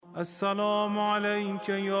السلام عليك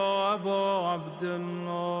يا أبا عبد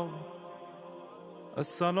الله،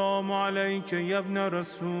 السلام عليك يا ابن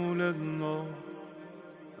رسول الله،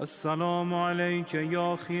 السلام عليك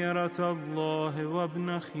يا خيرة الله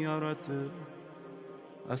وابن خيرته،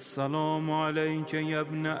 السلام عليك يا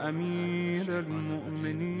ابن أمير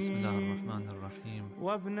المؤمنين بسم الله الرحمن الرحيم.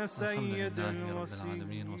 وابن سيد الحمد لله رب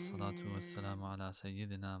العالمين الوصيين. والصلاة والسلام على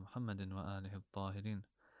سيدنا محمد وآله الطاهرين.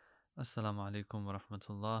 Assalamu alaikum wa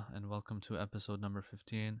rahmatullah, and welcome to episode number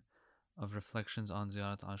 15 of Reflections on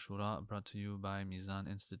Ziyarat Ashura, brought to you by Mizan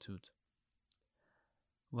Institute.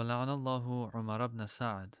 وَلَعَنَ اللَّهُ عُمَرَ بْنَ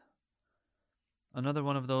سَعْدٍ. Another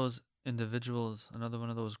one of those individuals, another one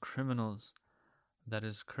of those criminals that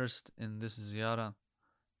is cursed in this ziyarah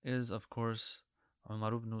is, of course,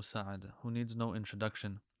 Umar ibn Sa'd, who needs no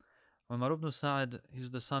introduction. Umar ibn Sa'd,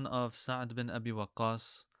 he's the son of Sa'd bin Abi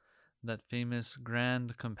Waqqas, that famous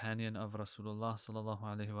grand companion of Rasulullah sallallahu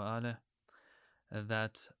alaihi wasallam,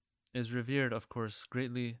 that is revered, of course,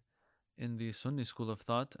 greatly in the Sunni school of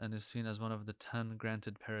thought and is seen as one of the 10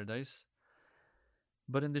 granted paradise.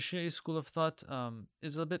 But in the Shi'i school of thought,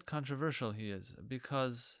 is a bit controversial. He is,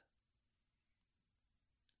 because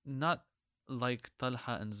not like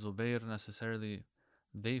Talha and Zubair necessarily,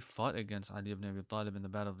 they fought against Ali ibn Abi Talib in the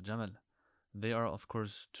Battle of Jamal. They are, of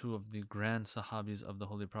course, two of the grand Sahabis of the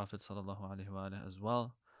Holy Prophet ﷺ as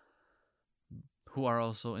well, who are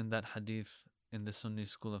also in that hadith in the Sunni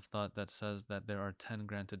school of thought that says that there are 10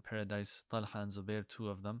 granted paradise, Talha and Zubair,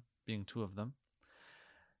 being two of them.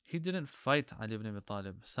 He didn't fight Ali ibn Abi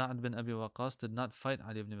Talib. Sa'd bin Abi Waqqas did not fight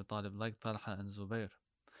Ali ibn Abi Talib like Talha and Zubair.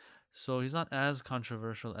 So he's not as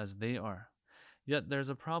controversial as they are. Yet there's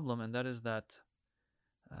a problem, and that is that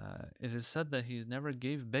it is said that he never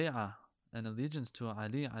gave bay'ah and allegiance to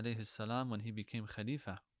Ali alayhi salam when he became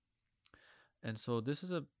Khalifa. And so this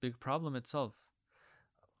is a big problem itself.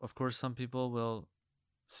 Of course, some people will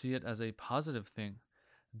see it as a positive thing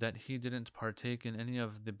that he didn't partake in any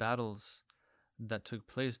of the battles that took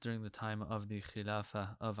place during the time of the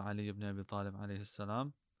Khilafah of Ali ibn Abi Talib alayhi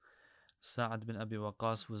salam. Sa'd bin Abi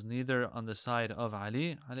Waqqas was neither on the side of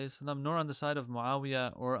Ali alayhi salam nor on the side of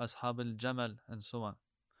Muawiyah or Ashab al-Jamal and so on.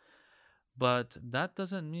 But that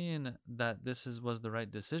doesn't mean that this was the right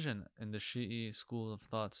decision in the Shi'i school of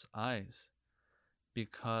thought's eyes.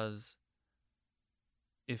 Because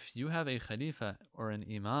if you have a Khalifa or an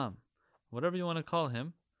Imam, whatever you want to call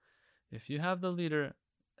him, if you have the leader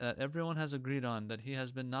that everyone has agreed on that he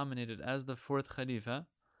has been nominated as the fourth Khalifa,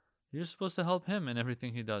 you're supposed to help him in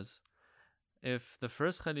everything he does. If the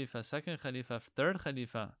first Khalifa, second Khalifa, third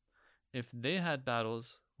Khalifa, if they had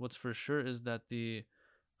battles, what's for sure is that the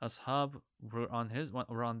Ashab were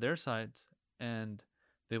on their sides and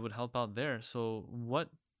they would help out there. So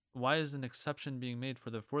why is an exception being made for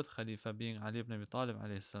the fourth Khalifa being Ali ibn Abi Talib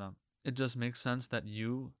alayhi salam? It just makes sense that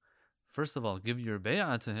you, first of all, give your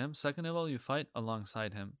bay'ah to him. Second of all, you fight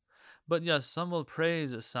alongside him. But yes, some will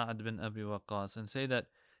praise Sa'd bin Abi Waqqas and say that,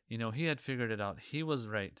 he had figured it out. He was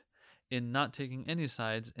right in not taking any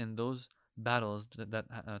sides in those battles that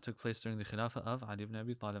took place during the Khilafah of Ali ibn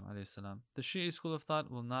Abi Talib alayhi salam. The Shi'i school of thought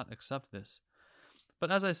will not accept this. But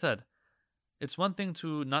as I said, it's one thing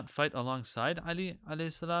to not fight alongside Ali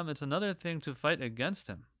alayhi salam. It's another thing to fight against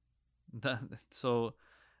him. So,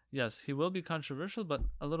 yes, he will be controversial, but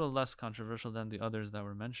a little less controversial than the others that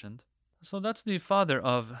were mentioned. So that's the father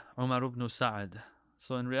of Umar ibn Sa'd.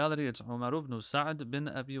 So in reality, it's Umar ibn Sa'd bin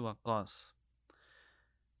Abi Waqqas.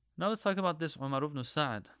 Now let's talk about this Umar ibn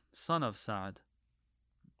Sa'd, son of Sa'd.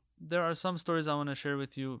 There are some stories I want to share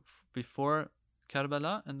with you before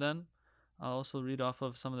Karbala, and then I'll also read off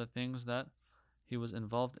of some of the things that he was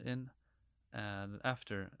involved in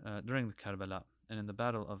during the Karbala and in the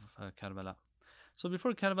battle of Karbala. So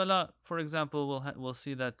before Karbala, for example, we'll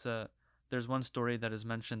see that there's one story that is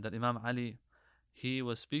mentioned that Imam Ali, he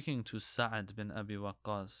was speaking to Sa'd bin Abi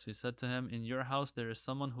Waqqas. He said to him, "In your house there is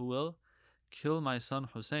someone who will kill my son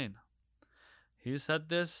Hussein." He said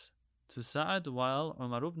this to Sa'd while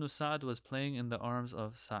Umar ibn Sa'd was playing in the arms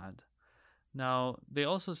of Sa'd. Now, they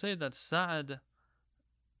also say that Sa'd,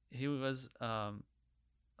 he was a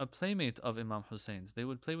playmate of Imam Hussein's. They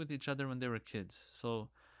would play with each other when they were kids. So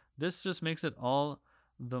this just makes it all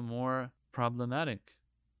the more problematic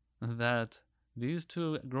that these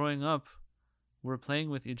two growing up were playing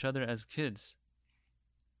with each other as kids.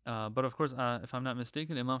 But of course, if I'm not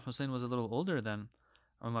mistaken, Imam Hussein was a little older than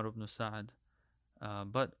Umar ibn Sa'd.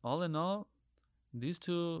 But all in all, these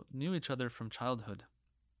two knew each other from childhood.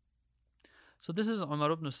 So this is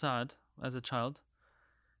Umar ibn Sa'd as a child.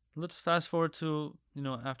 Let's fast forward to,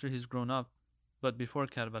 after he's grown up, but before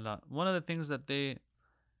Karbala. One of the things that they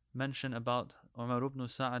mention about Umar ibn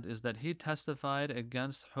Sa'ad is that he testified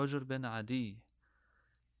against Hujr bin Adi.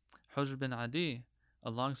 Hujr bin Adi,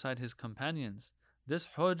 alongside his companions. This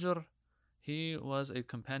Hujr, he was a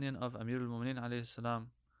companion of Amir al-Mu'mineen alayhi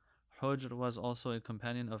salam. Hujr was also a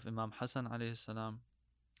companion of Imam Hassan alayhi salam.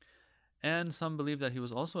 And some believe that he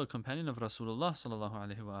was also a companion of Rasulullah sallallahu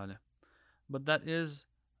alayhi wa alayhi. But that is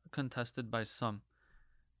contested by some.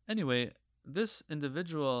 Anyway, this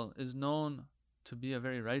individual is known to be a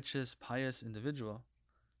very righteous, pious individual.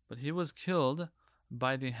 But he was killed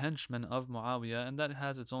by the henchmen of Muawiyah, and that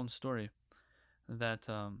has its own story that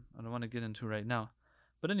I don't want to get into right now.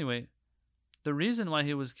 But anyway, the reason why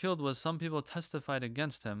he was killed was some people testified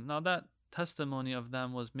against him. Now that testimony of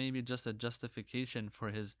them was maybe just a justification for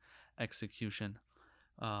his execution.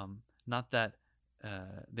 Not that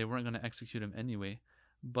they weren't going to execute him anyway.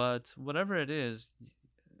 But whatever it is,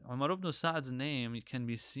 Umar ibn Sa'ad's name can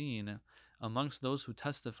be seen amongst those who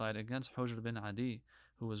testified against Hujr bin Adi,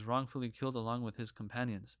 who was wrongfully killed along with his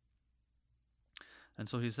companions. And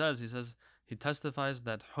so he testifies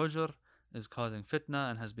that Hujr is causing fitna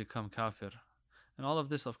and has become kafir. And all of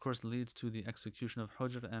this, of course, leads to the execution of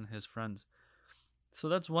Hujr and his friends. So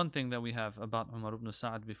that's one thing that we have about Umar ibn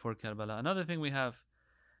Sa'ad before Karbala. Another thing we have,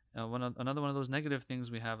 another one of those negative things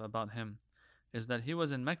we have about him, is that he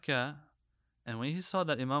was in Mecca, and when he saw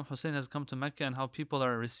that Imam Hussein has come to Mecca and how people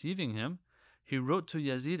are receiving him, he wrote to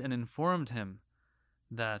Yazid and informed him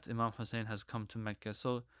that Imam Hussein has come to Mecca.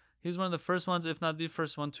 So he's one of the first ones, if not the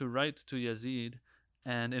first one, to write to Yazid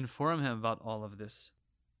and inform him about all of this.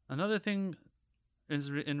 Another thing is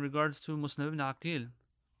in regards to Muslim ibn Aqil.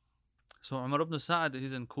 So Umar ibn Sa'ad,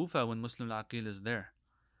 he's in Kufa when Muslim ibn Aqil is there.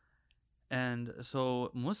 And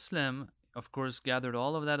so Muslim, of course, gathered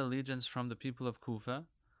all of that allegiance from the people of Kufa,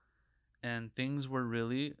 and things were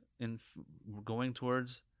really going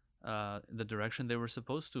towards the direction they were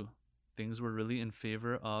supposed to. Things were really in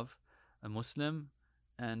favor of a Muslim,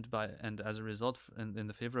 and as a result in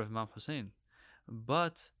the favor of Imam Hussein.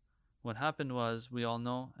 But what happened was, we all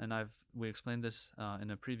know, and we explained this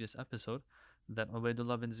in a previous episode, that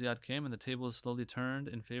Ubaydullah bin Ziyad came and the tables slowly turned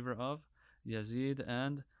in favor of Yazid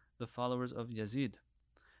and the followers of Yazid.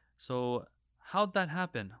 So how'd that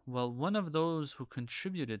happen? Well, one of those who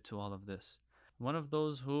contributed to all of this, one of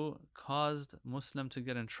those who caused Muslim to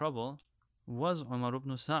get in trouble, was Umar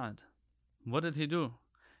ibn Sa'ad. What did he do?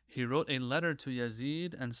 He wrote a letter to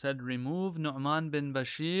Yazid and said, remove Nu'man bin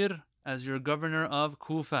Bashir as your governor of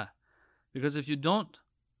Kufa. Because if you don't,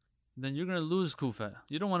 then you're going to lose Kufa.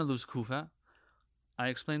 You don't want to lose Kufa. I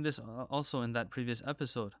explained this also in that previous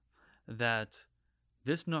episode, that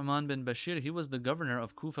this Nu'man bin Bashir, he was the governor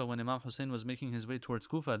of Kufa when Imam Hussein was making his way towards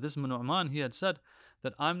Kufa. This Nu'man, he had said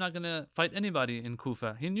that I'm not going to fight anybody in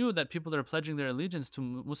Kufa. He knew that people are pledging their allegiance to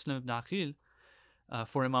Muslim ibn Aqil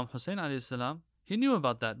for Imam Hussein alayhi salam. He knew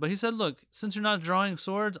about that. But he said, look, since you're not drawing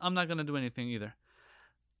swords, I'm not going to do anything either.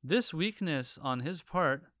 This weakness on his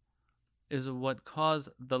part is what caused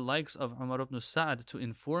the likes of Umar ibn Sa'ad to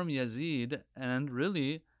inform Yazid and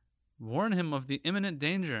really warn him of the imminent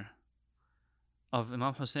danger of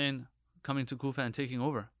Imam Hussein coming to Kufa and taking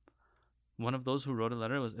over. One of those who wrote a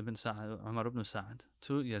letter was Umar ibn Sa'ad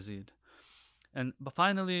to Yazid. But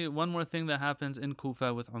finally, one more thing that happens in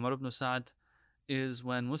Kufa with Umar ibn Sa'ad is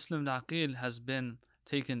when Muslim ibn Aqil has been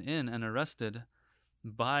taken in and arrested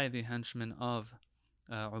by the henchmen of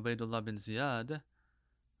Ubaydullah bin Ziyad,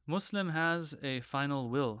 Muslim has a final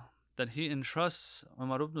will that he entrusts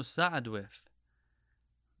Umar ibn Sa'ad with.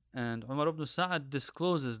 And Umar ibn Sa'ad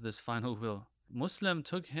discloses this final will. Muslim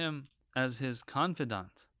took him as his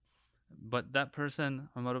confidant, but that person,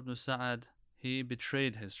 Umar ibn Sa'ad, he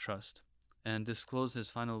betrayed his trust and disclosed his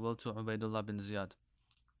final will to Ubaydullah bin Ziyad.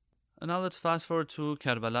 And now let's fast forward to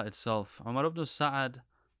Karbala itself. Umar ibn Sa'ad,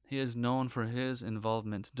 he is known for his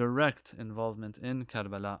involvement, direct involvement in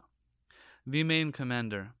Karbala. The main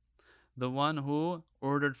commander, the one who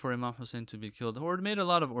ordered for Imam Hussein to be killed, or made a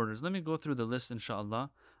lot of orders. Let me go through the list, inshallah,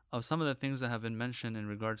 of some of the things that have been mentioned in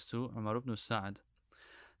regards to Umar ibn Sa'ad.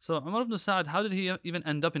 So Umar ibn Sa'ad, how did he even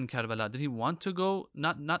end up in Karbala? Did he want to go?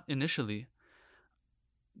 Not initially.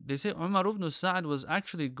 They say Umar ibn Sa'ad was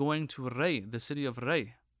actually going to Ray, the city of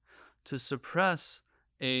Ray, to suppress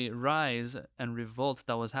a rise and revolt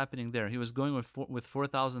that was happening there. He was going with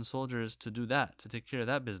 4,000 soldiers to do that, to take care of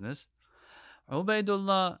that business.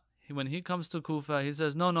 Ubaydullah, when he comes to Kufa, he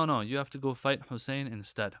says, no, you have to go fight Hussein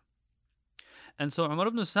instead. And so Umar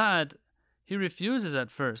ibn Sa'ad, he refuses at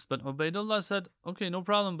first, but Ubaydullah said, okay, no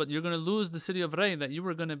problem, but you're going to lose the city of Ray that you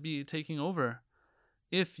were going to be taking over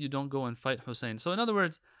if you don't go and fight Hussein. So in other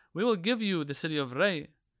words, we will give you the city of Ray,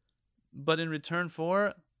 but in return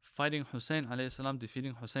for fighting Hussein alayhi salam,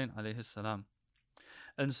 defeating Hussein alayhi salam.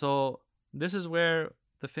 And so this is where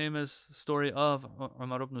the famous story of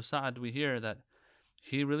Umar ibn Sa'ad, we hear that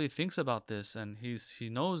he really thinks about this, and he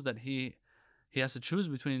knows that he has to choose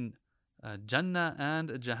between Jannah and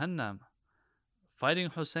Jahannam, fighting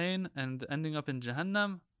Hussein and ending up in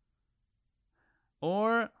Jahannam,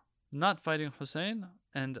 or not fighting Hussein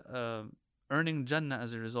and earning Jannah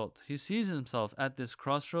as a result. He sees himself at this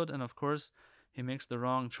crossroad, and of course, he makes the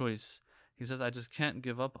wrong choice. He says, I just can't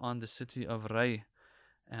give up on the city of Ray.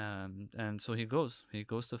 And so he goes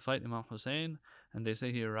to fight Imam Hussein, and they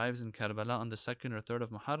say he arrives in Karbala on the 2nd or 3rd of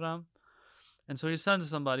Muharram. And so he sends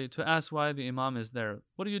somebody to ask why the Imam is there.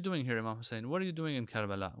 What are you doing here, Imam Hussein? What are you doing in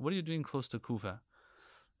Karbala? What are you doing close to Kufa?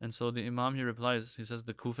 And so the Imam, he replies, he says,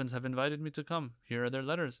 the Kufans have invited me to come. Here are their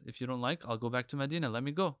letters. If you don't like, I'll go back to Medina. Let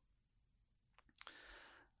me go.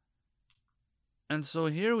 And so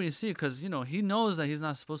here we see, because, he knows that he's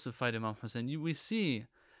not supposed to fight Imam Hussein. We see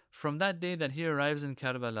from that day that he arrives in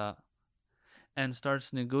Karbala and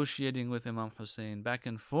starts negotiating with Imam Hussein back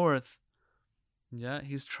and forth,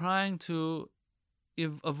 he's trying to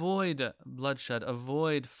avoid bloodshed,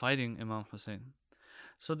 avoid fighting Imam Hussein.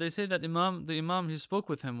 So they say that the Imam, he spoke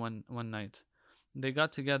with him one night. They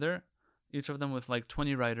got together, each of them with like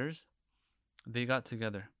 20 riders. They got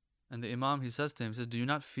together. And the Imam, he says to him, do you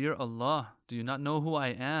not fear Allah? Do you not know who I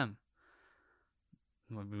am?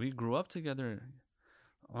 We grew up together.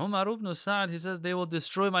 Umar ibn Sa'ad, he says, they will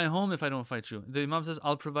destroy my home if I don't fight you. The Imam says,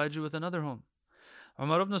 I'll provide you with another home.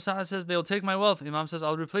 Umar ibn Sa'ad says, they'll take my wealth. Imam says,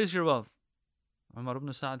 I'll replace your wealth. Umar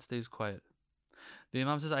ibn Sa'ad stays quiet. The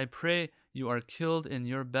Imam says, I pray you are killed in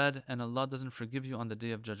your bed and Allah doesn't forgive you on the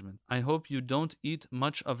day of judgment. I hope you don't eat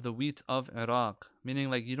much of the wheat of Iraq. Meaning,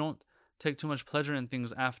 like, you don't take too much pleasure in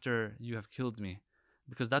things after you have killed me.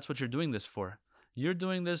 Because that's what you're doing this for. You're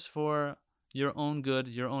doing this for your own good,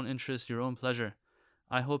 your own interest, your own pleasure.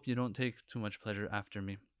 I hope you don't take too much pleasure after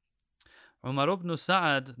me. Umar ibn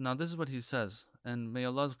Sa'ad, now this is what he says, and may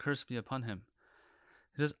Allah's curse be upon him.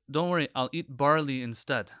 He says, don't worry, I'll eat barley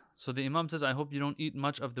instead. So the Imam says, I hope you don't eat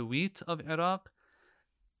much of the wheat of Iraq.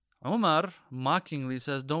 Umar mockingly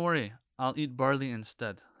says, don't worry, I'll eat barley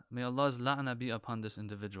instead. May Allah's la'na be upon this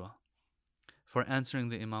individual for answering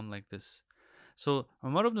the Imam like this. So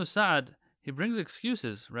Umar ibn Sa'ad, he brings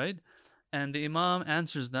excuses, right? And the Imam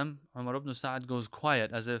answers them. Umar ibn Sa'ad goes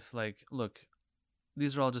quiet as if like, look,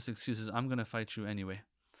 these are all just excuses. I'm going to fight you anyway.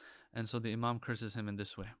 And so the Imam curses him in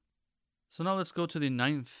this way. So now let's go to the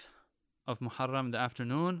 9th of Muharram in the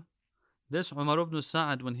afternoon. This Umar ibn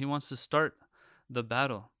Sa'ad, when he wants to start the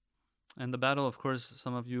battle, and the battle, of course,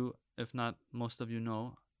 some of you, if not most of you,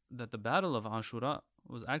 know that the battle of Ashura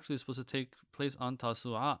was actually supposed to take place on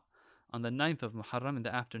Tasu'a, on the 9th of Muharram in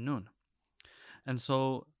the afternoon. And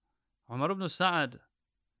so Umar ibn Sa'ad,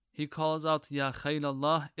 he calls out, Ya khayl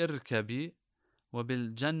Allah irkabi wa bil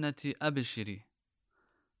jannati abshiri.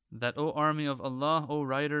 That, O army of Allah, O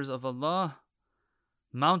riders of Allah,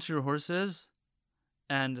 mount your horses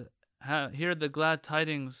and hear the glad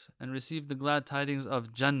tidings and receive the glad tidings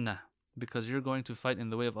of Jannah, because you're going to fight in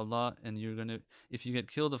the way of Allah, and you're going to, if you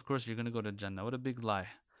get killed, of course, you're going to go to Jannah. What a big lie.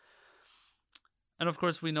 And of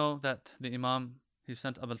course, we know that the Imam, he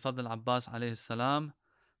sent Abu al-Fadl Abbas alayhi salam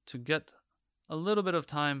to get a little bit of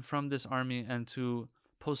time from this army and to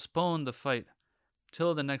postpone the fight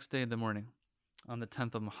till the next day in the morning, on the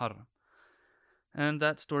 10th of Muharram. And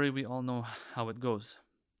that story, we all know how it goes.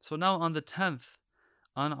 So now on the 10th,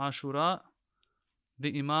 on Ashura,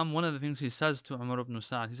 the Imam, one of the things he says to Umar ibn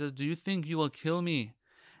Sa'ad, he says, do you think you will kill me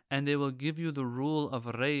and they will give you the rule of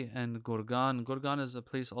Ray and Gorgan? Gorgan is a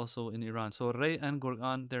place also in Iran. So Ray and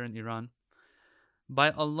Gorgan, they're in Iran. By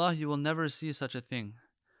Allah, you will never see such a thing.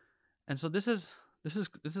 And so this is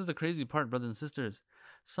the crazy part, brothers and sisters.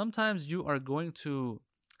 Sometimes you are going to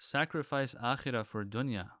sacrifice akhirah for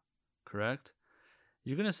dunya, correct?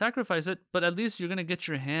 You're going to sacrifice it, but at least you're going to get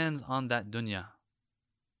your hands on that dunya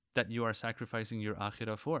that you are sacrificing your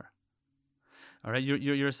akhirah for. All right,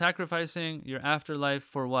 you're sacrificing your afterlife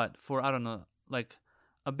for what? For, I don't know, like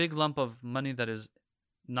a big lump of money that is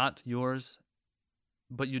not yours,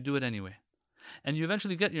 but you do it anyway. And you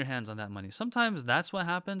eventually get your hands on that money. Sometimes that's what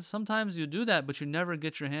happens. Sometimes you do that, but you never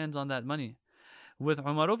get your hands on that money. With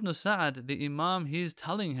Umar ibn Sa'ad, the Imam, he's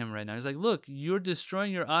telling him right now, he's like, look, you're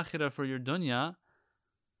destroying your akhirah for your dunya,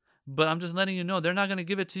 but I'm just letting you know, they're not going to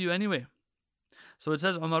give it to you anyway. So it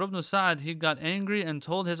says, Umar ibn Sa'ad, he got angry and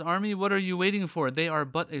told his army, what are you waiting for? They are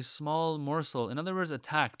but a small morsel. In other words,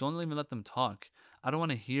 attack. Don't even let them talk. I don't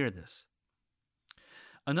want to hear this.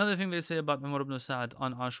 Another thing they say about Umar ibn Sa'ad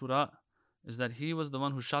on Ashura, is that he was the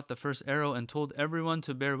one who shot the first arrow and told everyone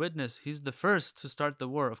to bear witness. He's the first to start the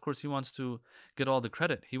war. Of course, he wants to get all the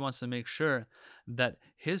credit. He wants to make sure that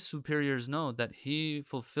his superiors know that he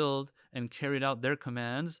fulfilled and carried out their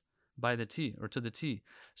commands by the T, or to the T.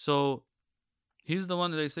 So he's the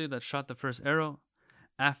one, they say, that shot the first arrow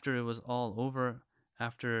after it was all over,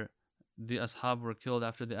 after the Ashab were killed,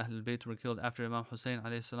 after the Ahlul Bayt were killed, after Imam Hussein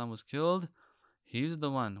alayhi salam was killed. He's the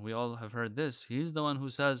one, we all have heard this, he's the one who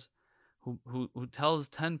says, who tells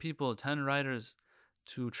 10 people, 10 riders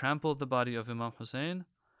to trample the body of Imam Hussein.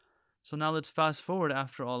 So now let's fast forward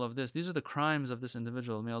after all of this. These are the crimes of this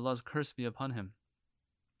individual. May Allah's curse be upon him.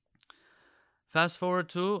 Fast forward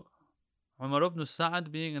to Umar ibn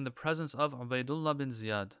Sa'ad being in the presence of Ubaidullah bin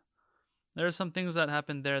Ziyad. There are some things that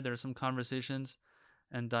happened there. There are some conversations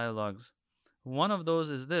and dialogues. One of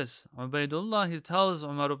those is this. Ubaidullah, he tells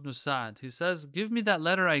Umar ibn Sa'ad, he says, give me that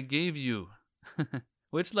letter I gave you.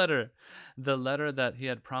 Which letter? The letter that he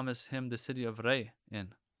had promised him the city of Ray in.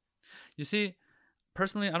 You see,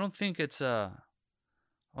 personally, I don't think it's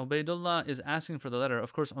Ubaidullah is asking for the letter.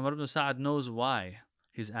 Of course, Umar ibn Sa'ad knows why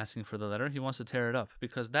he's asking for the letter. He wants to tear it up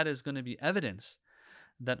because that is going to be evidence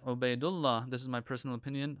that Ubaidullah, this is my personal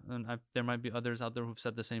opinion, and there might be others out there who've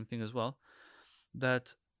said the same thing as well,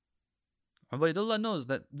 that Ubaidullah knows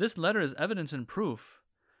that this letter is evidence and proof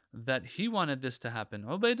that he wanted this to happen.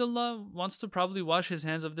 Ubaidullah wants to probably wash his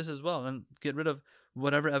hands of this as well and get rid of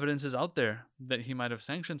whatever evidence is out there that he might have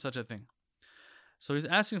sanctioned such a thing. So he's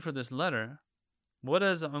asking for this letter. What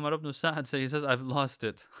does Umar ibn Sa'ad say? He says, I've lost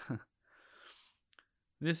it.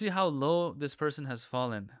 You see how low this person has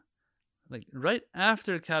fallen. Like right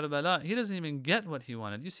after Karbala, he doesn't even get what he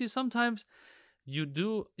wanted. You see, sometimes you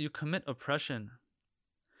commit oppression.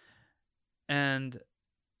 And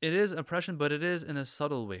it is oppression, but it is in a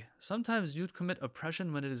subtle way. Sometimes you commit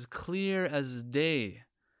oppression when it is clear as day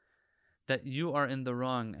that you are in the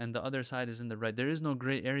wrong and the other side is in the right. There is no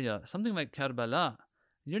gray area. Something like Karbala,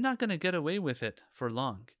 you're not going to get away with it for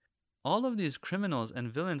long. All of these criminals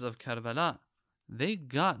and villains of Karbala, they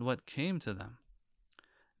got what came to them.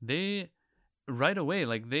 They, right away,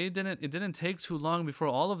 it didn't take too long before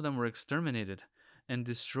all of them were exterminated and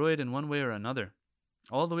destroyed in one way or another.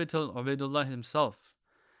 All the way till Ubaidullah himself.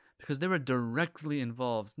 Because they were directly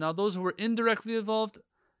involved. Now those who were indirectly involved,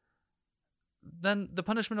 then the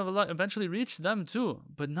punishment of Allah eventually reached them too,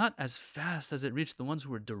 but not as fast as it reached the ones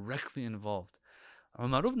who were directly involved.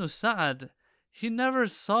 Umar ibn Sa'ad, he never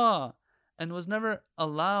saw and was never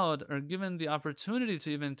allowed or given the opportunity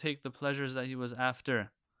to even take the pleasures that he was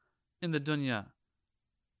after in the dunya,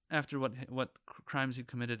 after what crimes he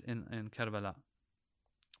committed in Karbala.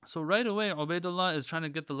 So right away, Ubaidullah is trying to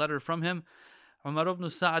get the letter from him. Umar ibn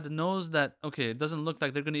Sa'ad knows that, okay, it doesn't look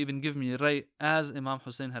like they're going to even give me right as Imam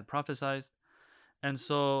Hussein had prophesied. And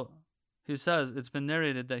so he says, it's been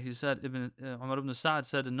narrated that he said, Umar ibn Sa'ad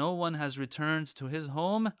said, no one has returned to his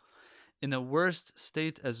home in a worse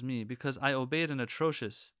state as me, because I obeyed an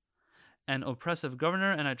atrocious and oppressive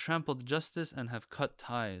governor, and I trampled justice and have cut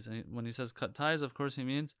ties. And when he says cut ties, of course he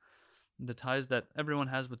means the ties that everyone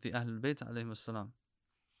has with the Ahlul Bayt alayhim salam.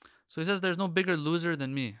 So he says, there's no bigger loser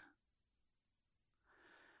than me.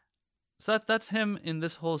 So that's him in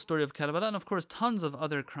this whole story of Karbala, and of course tons of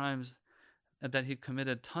other crimes that he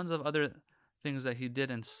committed, tons of other things that he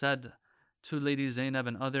did and said to Lady Zainab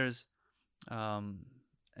and others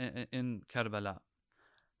in Karbala.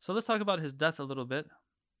 So let's talk about his death a little bit.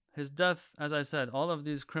 His death, as I said, all of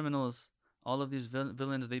these criminals, all of these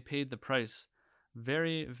villains, they paid the price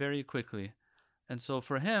very, very quickly. And so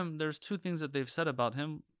for him, there's two things that they've said about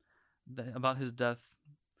him, about his death.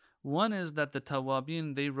 One is that the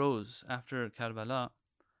Tawabin, they rose after Karbala.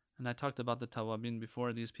 And I talked about the Tawabin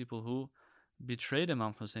before, these people who betrayed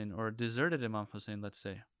Imam Hussein or deserted Imam Hussein, let's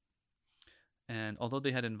say. And although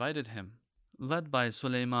they had invited him, led by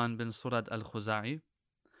Sulaiman bin Surad al-Khuza'i,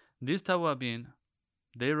 these Tawabin,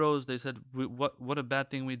 they rose, they said, what a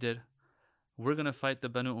bad thing we did. We're going to fight the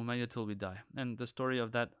Banu Umayyah till we die. And the story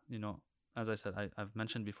of that, as I said, I've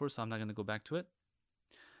mentioned before, so I'm not going to go back to it.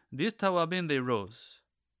 These Tawabin, they rose.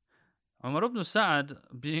 Umar ibn Sa'ad,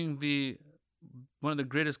 being one of the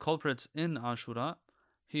greatest culprits in Ashura,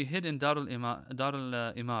 he hid in Darul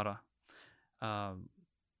Imara.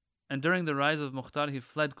 And during the rise of Mukhtar, he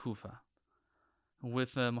fled Kufa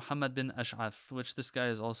with Muhammad bin Ash'ath, which this guy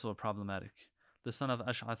is also problematic, the son of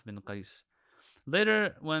Ash'ath bin Qais.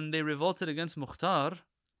 Later, when they revolted against Mukhtar,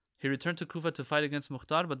 he returned to Kufa to fight against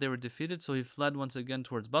Mukhtar, but they were defeated, so he fled once again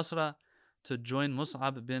towards Basra to join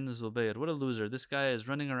Mus'ab bin Zubayr. What a loser. This guy is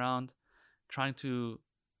running around trying to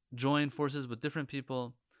join forces with different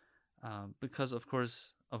people because, of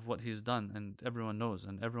course, of what he's done, and everyone knows,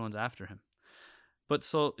 and everyone's after him. But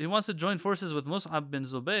so he wants to join forces with Mus'ab bin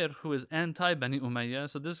Zubair, who is anti-Bani Umayyah.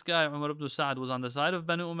 So this guy, Umar ibn Sa'ad, was on the side of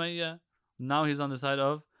Bani Umayyah. Now he's on the side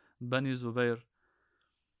of Bani Zubair.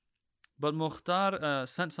 But Mukhtar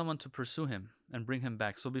sent someone to pursue him and bring him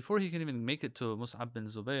back. So before he can even make it to Mus'ab bin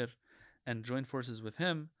Zubair and join forces with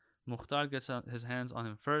him, Mukhtar gets his hands on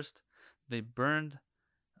him first. They burned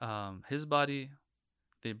his body.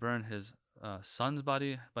 They burned his son's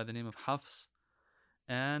body by the name of Hafs,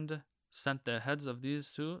 and sent the heads of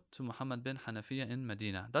these two to Muhammad bin Hanafiya in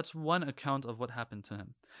Medina. That's one account of what happened to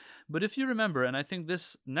him. But if you remember, and I think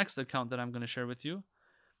this next account that I'm going to share with you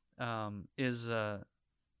is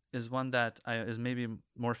one that is maybe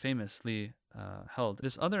more famously held.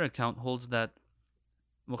 This other account holds that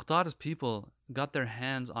Mukhtar's people got their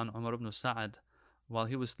hands on Umar ibn Sa'ad while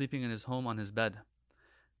he was sleeping in his home on his bed,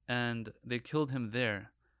 and they killed him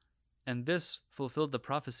there. And this fulfilled the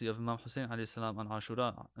prophecy of Imam Hussein alayhi salam on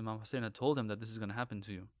Ashura. Imam Hussein had told him that this is going to happen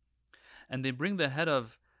to you. And they bring the head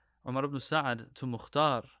of Umar ibn Sa'ad to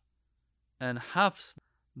Mukhtar, and Hafs,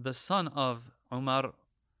 the son of Umar,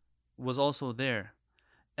 was also there.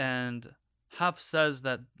 And Hafs says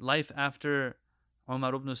that life after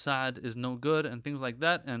Umar ibn Sa'ad is no good and things like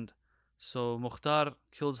that, and so Mukhtar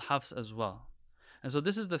kills Hafs as well. And so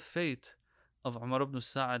this is the fate of Umar ibn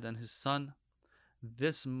Sa'ad and his son.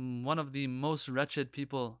 This one of the most wretched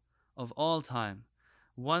people of all time,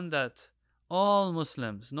 one that all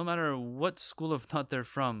Muslims, no matter what school of thought they're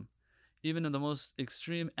from, even in the most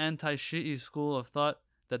extreme anti-Shi'i school of thought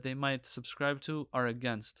that they might subscribe to, are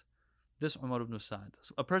against. This Umar ibn Sa'ad,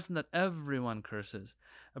 a person that everyone curses,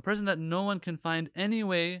 a person that no one can find any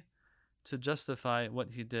way to justify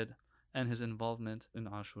what he did and his involvement in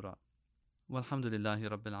Ashura. Walhamdulillahi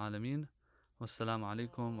Rabbil Alameen. Wassalamu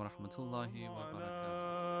alaikum wa rahmatullahi wa barakatuh.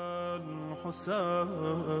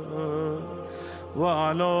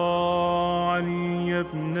 وعلى علي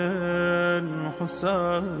بن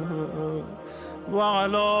الحسين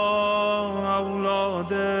وعلى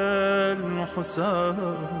أولاد الحسين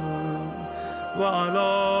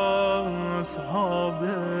وعلى أصحاب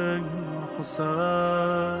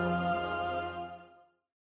الحسين